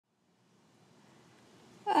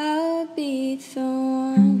I'll be the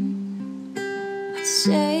one that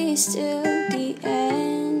stays till the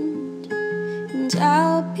end, and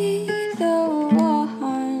I'll be the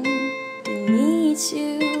one that needs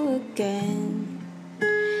you again,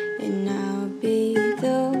 and I'll be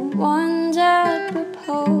the one that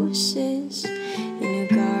proposes in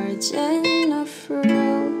a garden of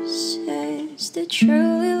roses, that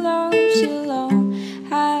truly loves you long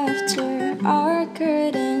after our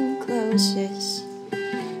curtain closes.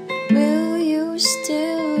 Will you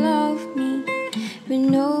still love me when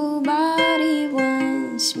nobody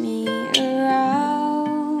wants me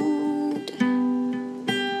around?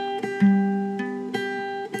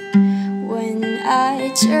 When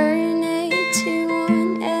I turn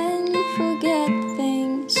 81 and forget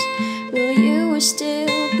things, will you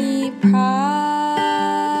still be proud?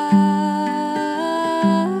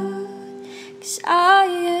 'Cause I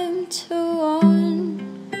am the one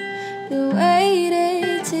that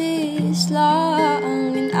waited this long,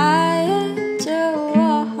 and I am the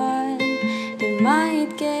one that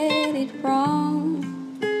might get it wrong,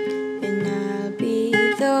 and I'll be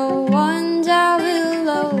the one that will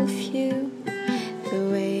love you the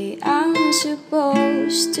way I'm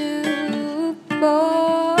supposed to, boy.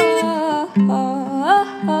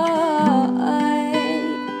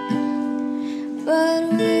 But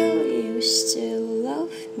will you still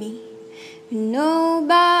love me when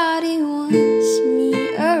nobody wants